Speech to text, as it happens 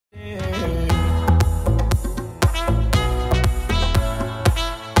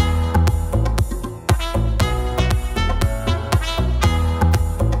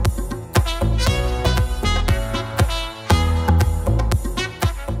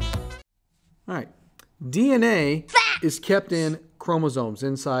All right. DNA is kept in chromosomes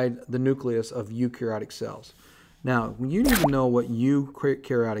inside the nucleus of eukaryotic cells. Now, you need to know what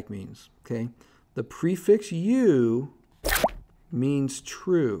eukaryotic means, okay? The prefix "eu" means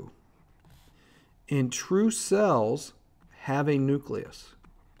true. And true cells have a nucleus.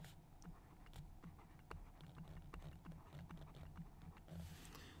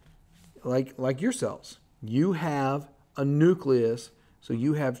 Like your cells. You have a nucleus, so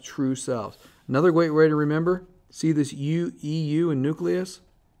you have true cells. Another great way to remember, see this EU in nucleus,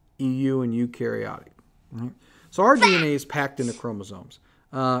 EU in eukaryotic. Right? So our DNA is packed into chromosomes.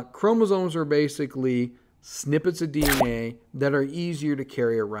 Chromosomes are basically snippets of DNA that are easier to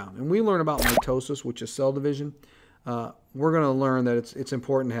carry around. And we learn about mitosis, which is cell division. We're going to learn that it's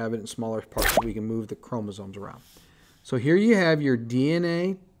important to have it in smaller parts so we can move the chromosomes around. So here you have your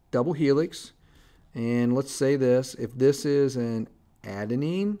DNA double helix. And let's say this. If this is an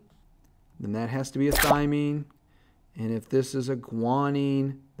adenine, then that has to be a thymine. And if this is a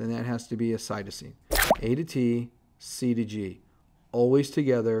guanine, then that has to be a cytosine. A to T, C to G. Always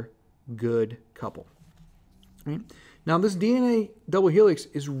together, good couple. Right? Now this DNA double helix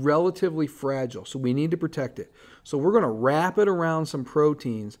is relatively fragile, so we need to protect it. So we're going to wrap it around some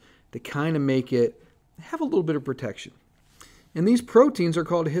proteins to kind of make it have a little bit of protection. And these proteins are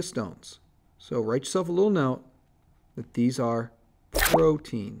called histones. So write yourself a little note that these are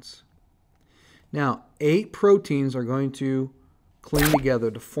proteins. Now, 8 proteins are going to cling together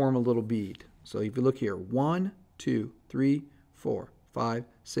to form a little bead. So if you look here, 1, 2, 3, 4, 5,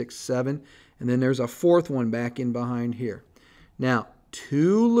 6, 7, and then there's a fourth one back in behind here. Now,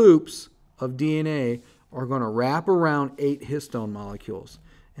 2 loops of DNA are going to wrap around 8 histone molecules,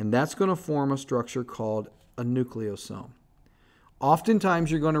 and that's going to form a structure called a nucleosome. Oftentimes,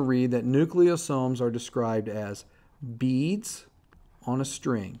 you're going to read that nucleosomes are described as beads on a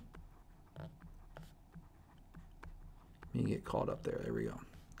string. Let me get caught up there. There we go.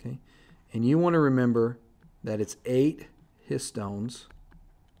 Okay, and you want to remember that it's 8 histones,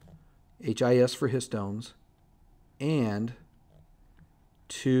 HIS for histones, and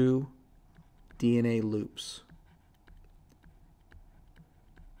 2 DNA loops.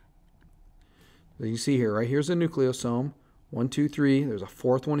 So you see here, right? Here's a nucleosome. 1, 2, 3. There's a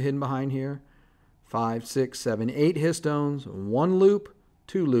fourth one hidden behind here. 5, 6, 7, 8 histones. 1 loop,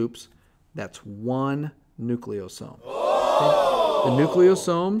 2 loops. That's 1 nucleosome. Okay? The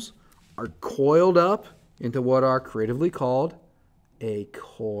nucleosomes are coiled up into what are creatively called a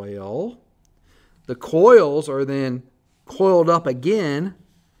coil. The coils are then coiled up again,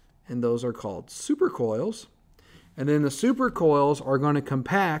 and those are called supercoils. And then the supercoils are going to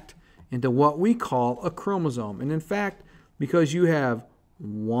compact into what we call a chromosome. And in fact, because you have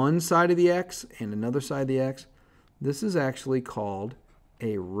one side of the X and another side of the X, this is actually called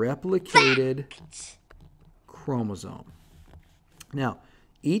a replicated chromosome. Now,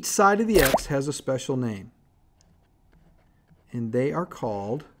 each side of the X has a special name, and they are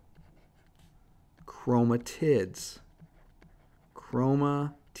called chromatids.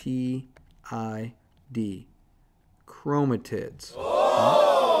 Chromatids. Chromatids.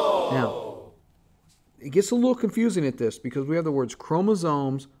 Now, it gets a little confusing at this because we have the words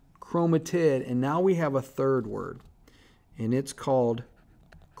chromosomes, chromatid, and now we have a third word, and it's called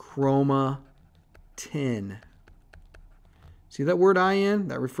chromatin. See that word IN?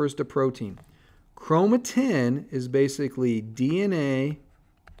 That refers to protein. Chromatin is basically DNA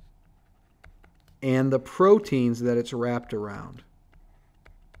and the proteins that it's wrapped around.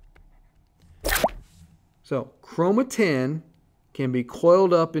 So chromatin can be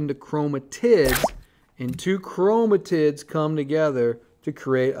coiled up into chromatids, and 2 chromatids come together to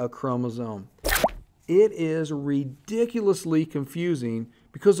create a chromosome. It is ridiculously confusing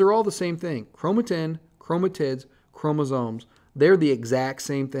because they're all the same thing. Chromatin, chromatids, chromosomes, they're the exact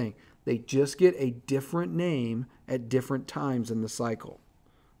same thing. They just get a different name at different times in the cycle.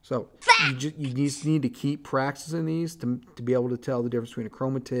 So you just need to keep practicing these to be able to tell the difference between a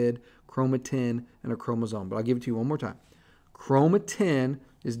chromatid, chromatin, and a chromosome. But I'll give it to you one more time. Chromatin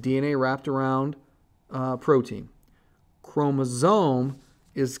is DNA wrapped around protein. Chromosome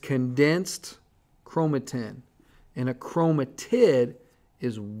is condensed chromatin. And a chromatid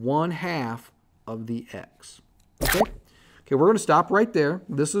is 1/2 of the X. Okay? Okay, we're going to stop right there.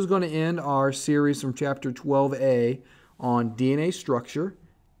 This is going to end our series from Chapter 12A on DNA structure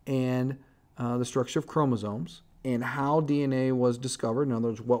and the structure of chromosomes and how DNA was discovered. In other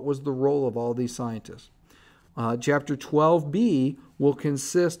words, what was the role of all these scientists. Chapter 12B will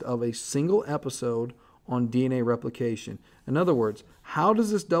consist of a single episode on DNA replication. In other words, how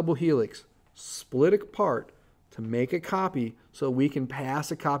does this double helix split apart to make a copy so we can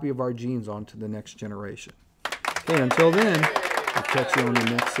pass a copy of our genes on to the next generation. Okay, until then, I'll catch you on the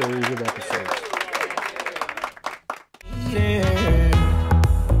next series of episodes.